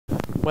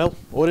Well,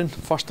 Oran,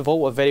 first of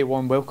all, a very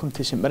warm welcome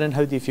to St Mirren.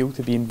 How do you feel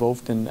to be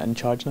involved in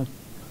charge now?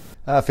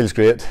 It feels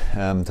great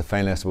to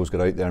finally, I suppose, get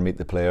out there and meet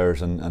the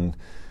players and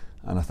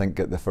I think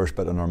get the first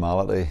bit of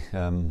normality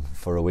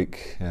for a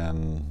week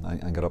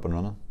and get up and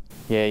running.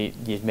 Yeah,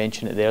 you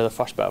mentioned it there, the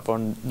first bit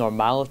of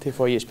normality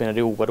for you. It's been a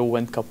real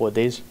whirlwind couple of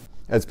days.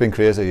 It's been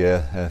crazy,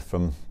 yeah,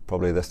 from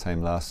probably this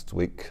time last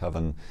week. I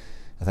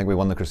think we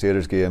won the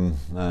Crusaders game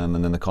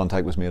and then the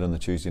contact was made on the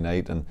Tuesday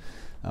night, and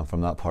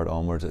from that part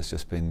onwards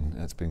it's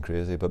been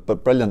crazy,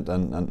 but brilliant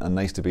and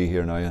nice to be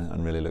here now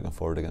and really looking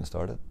forward to getting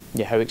started.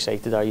 Yeah, how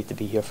excited are you to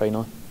be here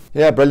finally?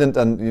 Yeah, brilliant,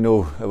 and you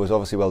know, it was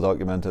obviously well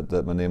documented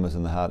that my name was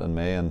in the hat in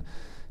May, and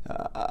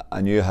I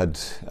knew I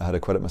had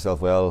acquitted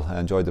myself well. I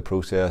enjoyed the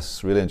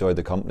process, really enjoyed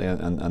the company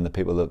and the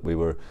people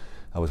that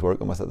I was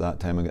working with at that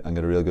time, and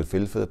got a real good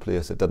feel for the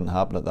place. It didn't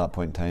happen at that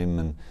point in time,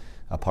 and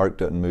I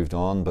parked it and moved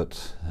on,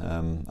 but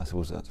I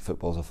suppose that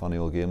football's a funny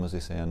old game, as they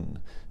say,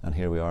 and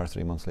here we are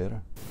 3 months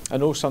later. I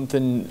know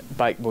something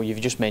back, well,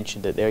 you've just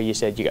mentioned it there, you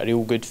said you got a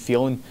real good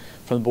feeling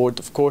from the board.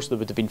 Of course there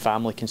would have been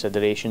family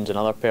considerations and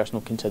other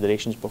personal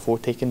considerations before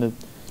taking the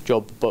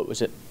job, but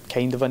was it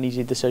kind of an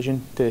easy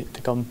decision to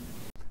come?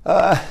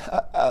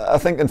 I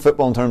think in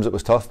football terms it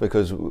was tough,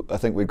 because I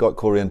think we got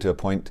Korean to a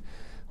point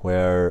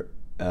where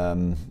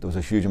there was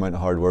a huge amount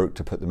of hard work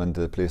to put them into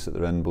the place that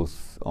they're in,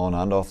 both on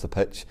and off the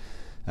pitch.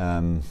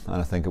 And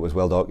I think it was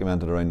well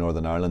documented around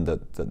Northern Ireland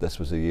that this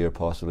was a year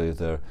possibly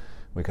that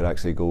we could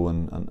actually go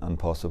and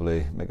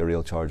possibly make a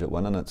real charge at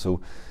winning it. So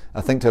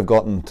I think to have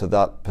gotten to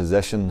that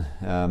position,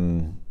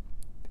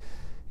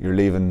 you're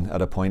leaving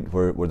at a point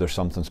where there's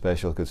something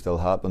special could still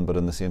happen, but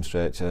in the same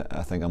stretch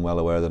I think I'm well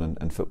aware that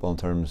in football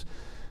terms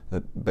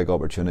that big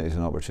opportunities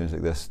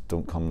like this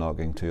don't come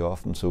knocking too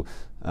often. So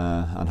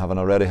and having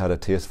already had a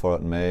taste for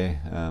it in May,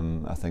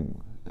 I think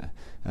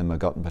in my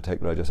gut in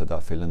particular I just had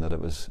that feeling that it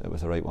was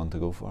the right one to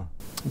go for.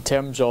 In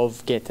terms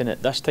of getting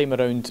it this time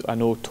around, I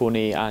know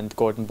Tony and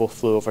Gordon both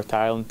flew over to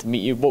Ireland to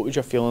meet you. What was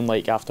your feeling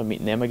like after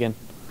meeting them again?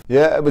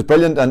 Yeah, it was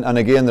brilliant, and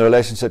again the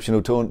relationships, you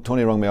know,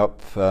 Tony rung me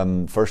up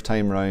first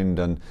time round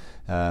and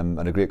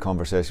had a great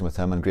conversation with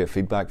him and great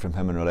feedback from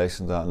him in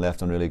relation to that, and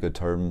left on really good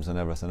terms and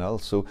everything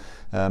else. So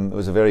it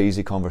was a very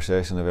easy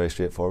conversation, a very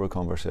straightforward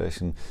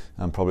conversation,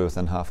 and probably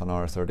within half an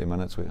hour, 30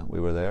 minutes we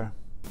were there.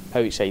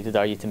 How excited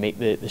are you to make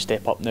the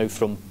step up now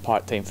from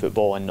part-time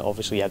football, and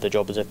obviously you had the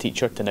job as a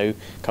teacher, to now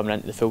coming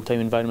into the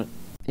full-time environment?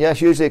 Yeah,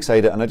 hugely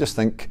excited, and I just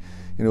think,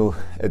 you know,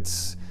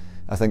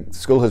 I think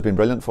school has been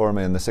brilliant for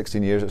me, and the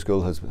 16 years at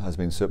school has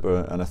been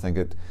super, and I think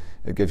it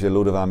gives you a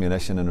load of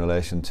ammunition in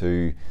relation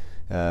to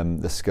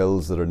the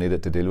skills that are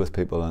needed to deal with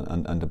people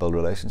and to build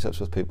relationships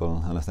with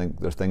people. And I think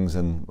there's things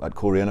at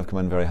Korean have come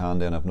in very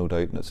handy, and I've no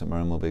doubt that St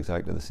Mirren will be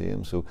exactly the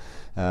same. So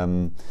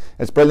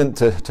it's brilliant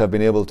to have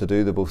been able to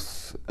do the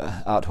both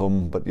at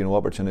home, but you know,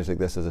 opportunities like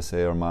this, as I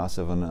say, are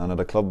massive, and at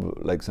a club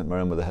like St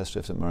Mirren, with the history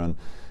of St Mirren,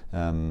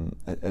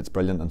 it's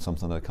brilliant and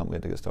something that I can't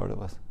wait to get started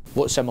with.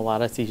 What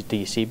similarities do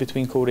you see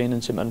between Korean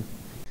and St Mirren?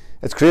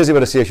 It's crazy,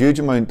 but I see a huge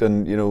amount,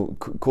 and you know,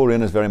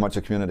 Korean is very much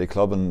a community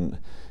club, and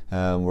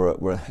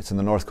it's in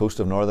the north coast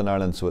of Northern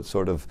Ireland, so it's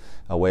sort of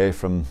away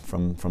from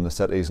the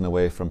cities and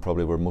away from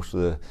probably where most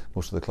of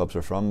the clubs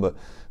are from. But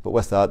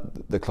with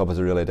that, the club has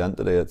a real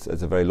identity. It's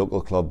a very local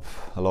club.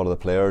 A lot of the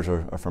players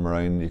are from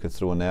around. You could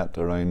throw a net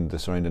around the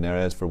surrounding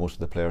areas where most of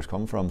the players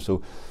come from.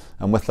 So,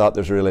 and with that,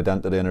 there's a real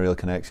identity and a real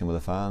connection with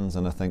the fans.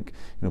 And I think,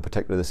 you know,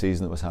 particularly the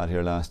season that was had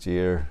here last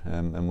year,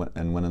 and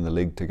winning the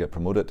league to get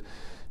promoted.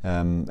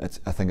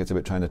 I think it's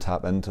about trying to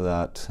tap into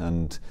that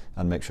and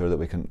make sure that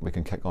we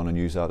can kick on and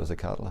use that as a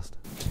catalyst.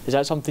 Is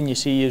that something you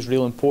see as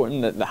real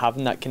important, that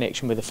having that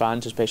connection with the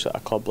fans, especially at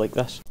a club like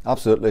this?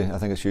 Absolutely, I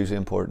think it's hugely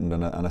important,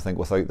 and I think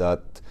without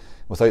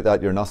that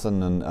you're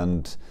nothing.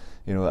 And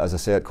you know, as I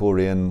say, at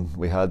Korean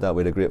we had that.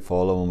 We had a great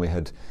follow,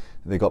 and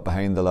they got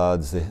behind the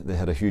lads. They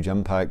had a huge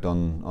impact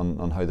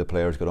on how the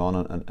players got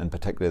on, and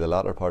particularly the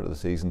latter part of the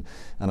season.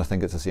 And I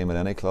think it's the same at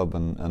any club.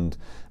 And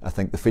I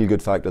think the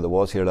feel-good factor that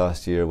was here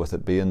last year, with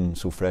it being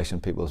so fresh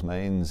in people's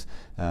minds,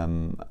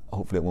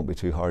 hopefully it won't be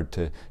too hard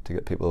to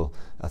get people,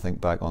 I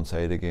think, back on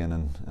side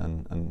again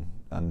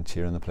and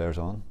cheering the players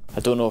on.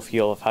 I don't know if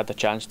you'll have had the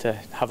chance to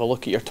have a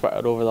look at your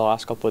Twitter over the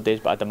last couple of days,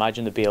 but I'd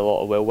imagine there'd be a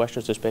lot of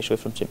well-wishers, especially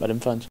from St Mirren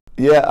fans.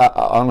 Yeah,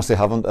 I honestly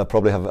haven't. I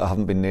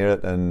haven't been near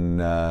it in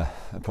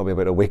probably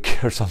about a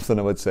week or something,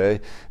 I would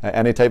say.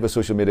 Any type of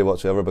social media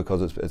whatsoever,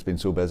 because it's been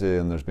so busy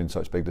and there's been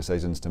such big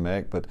decisions to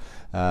make. But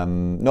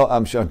no,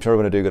 I'm sure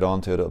when I do get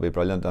onto it, it'll be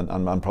brilliant,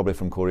 and probably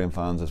from Korean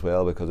fans as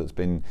well, because it's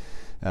been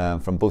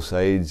from both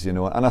sides, you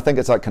know. And I think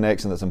it's that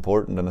connection that's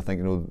important. And I think,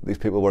 you know, these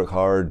people work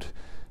hard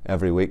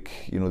every week.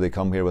 You know, they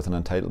come here with an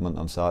entitlement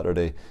on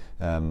Saturday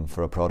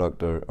for a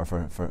product or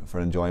for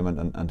enjoyment,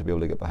 and to be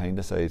able to get behind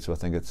the side. So I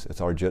think it's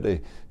our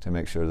duty to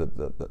make sure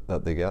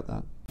that they get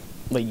that.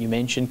 Like you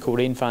mentioned,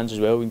 Korean fans as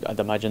well, I'd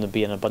imagine there'd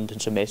be an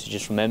abundance of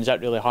messages from them. Is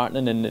that really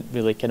heartening, and it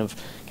really kind of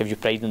gives you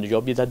pride in the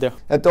job you did there?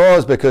 It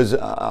does, because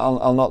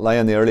I'll not lie,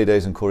 in the early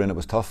days in Korean it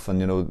was tough,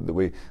 and you know,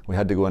 we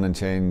had to go in and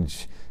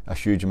change a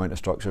huge amount of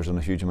structures and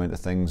a huge amount of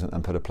things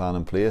and put a plan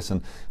in place.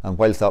 And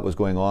whilst that was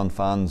going on,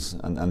 fans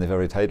and they've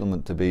every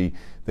entitlement to be,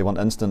 they want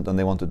instant and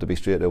they want it to be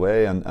straight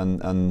away.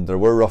 And there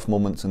were rough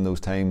moments in those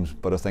times,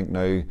 but I think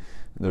now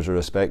there's a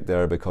respect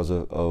there because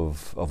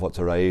of what's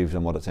arrived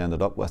and what it's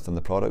ended up with and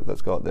the product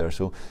that's got there.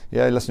 So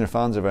yeah, listen, your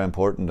fans are very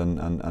important,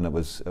 and it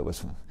was I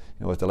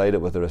was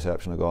delighted with the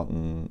reception I got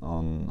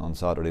on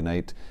Saturday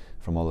night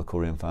from all the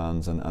Korean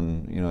fans,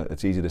 and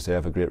it's easy to say I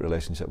have a great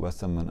relationship with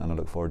them, and I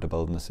look forward to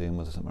building the same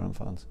with the St Mirren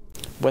fans.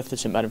 With the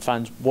St Mirren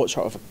fans, what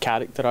sort of a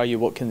character are you?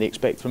 What can they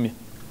expect from you?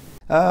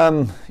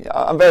 I'm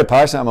very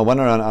passionate. I'm a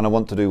winner, and I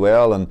want to do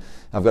well, and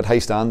I've got high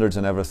standards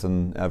in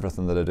everything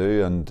that I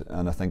do,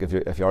 and I think if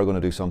you are going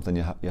to do something,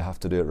 you have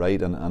to do it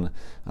right, and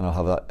I'll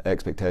have that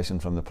expectation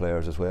from the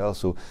players as well.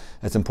 So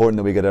it's important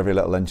that we get every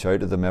little inch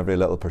out of them, every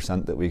little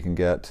 % that we can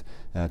get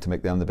to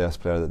make them the best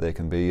player that they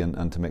can be,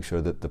 and to make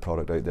sure that the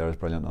product out there is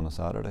brilliant on a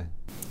Saturday.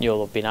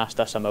 You'll have been asked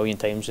this a million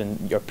times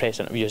in your press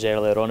interviews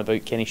earlier on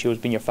about Kenny Shiels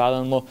being your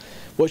father-in-law.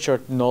 What's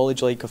your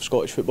knowledge like of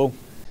Scottish football?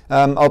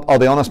 I'll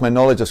be honest, my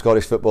knowledge of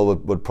Scottish football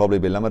would probably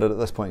be limited at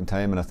this point in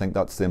time, and I think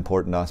that's the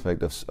important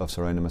aspect of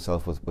surrounding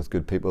myself with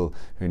good people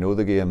who know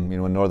the game.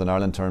 In Northern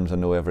Ireland terms, I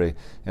know every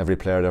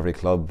player at every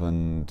club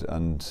and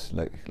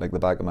like the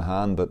back of my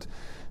hand, but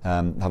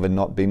having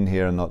not been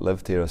here and not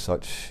lived here as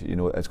such,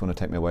 it's going to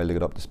take me a while to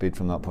get up to speed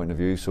from that point of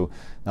view. So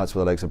that's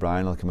where the likes of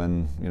Brian will come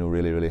in,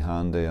 really, really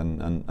handy.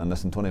 And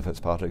listen, Tony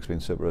Fitzpatrick's been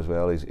super as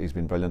well. He's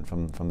been brilliant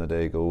from the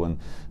day go, and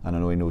I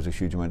know he knows a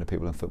huge amount of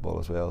people in football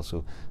as well.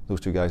 So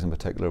those two guys in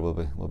particular will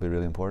be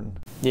really important.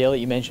 Yeah, like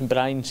you mentioned,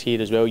 Brian's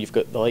here as well. You've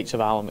got the likes of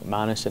Alan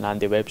McManus and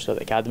Andy Webster at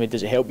the academy.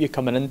 Does it help you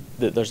coming in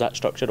that there's that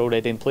structure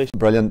already in place?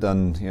 Brilliant,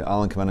 and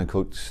Alan came in and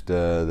coached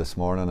this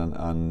morning,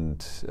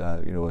 and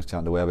I was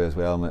chatting to Webby as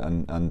well,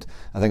 and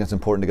I think it's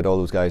important to get all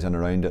those guys in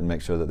around it and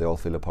make sure that they all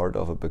feel a part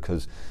of it,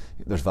 because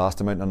there's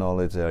vast amount of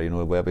knowledge there.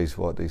 Webby's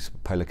he's a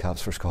pile of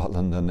caps for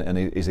Scotland,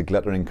 and he's a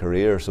glittering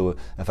career. So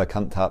if I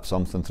can't tap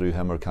something through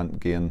him or can't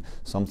gain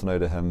something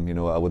out of him,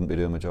 I wouldn't be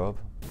doing my job.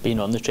 Being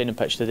on the training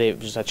pitch today, it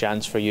was a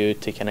chance for you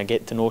to kind of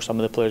get to know some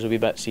of the players a wee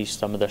bit, see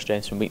some of their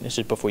strengths and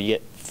weaknesses before you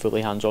get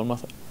fully hands-on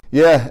with it.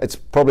 Yeah, it's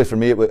probably for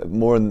me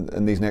more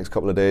in these next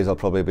couple of days.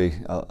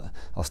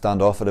 I'll stand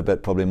off it a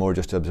bit, probably more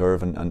just to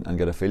observe and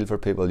get a feel for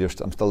people.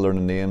 I'm still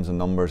learning names and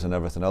numbers and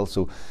everything else,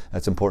 so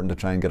it's important to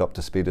try and get up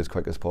to speed as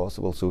quick as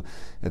possible. So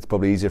it's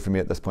probably easier for me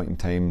at this point in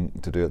time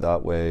to do it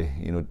that way.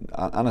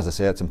 And as I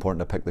say, it's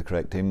important to pick the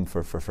correct team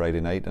for Friday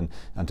night,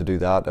 and to do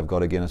that, I've got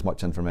to gain as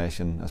much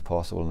information as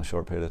possible in a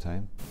short period of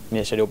time.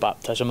 Yeah, it's a real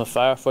baptism of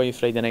fire for you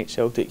Friday night,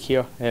 Celtic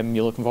here.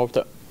 You're looking forward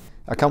to it?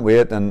 I can't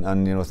wait, and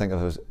I think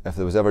if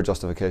there was ever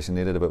justification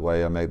needed about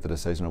why I made the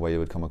decision or why you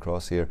would come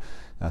across here,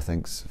 I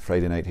think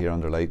Friday night here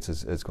under lights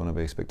is going to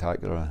be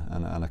spectacular,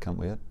 and I can't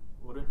wait.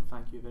 Oran,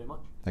 thank you very much.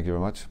 Thank you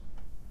very much.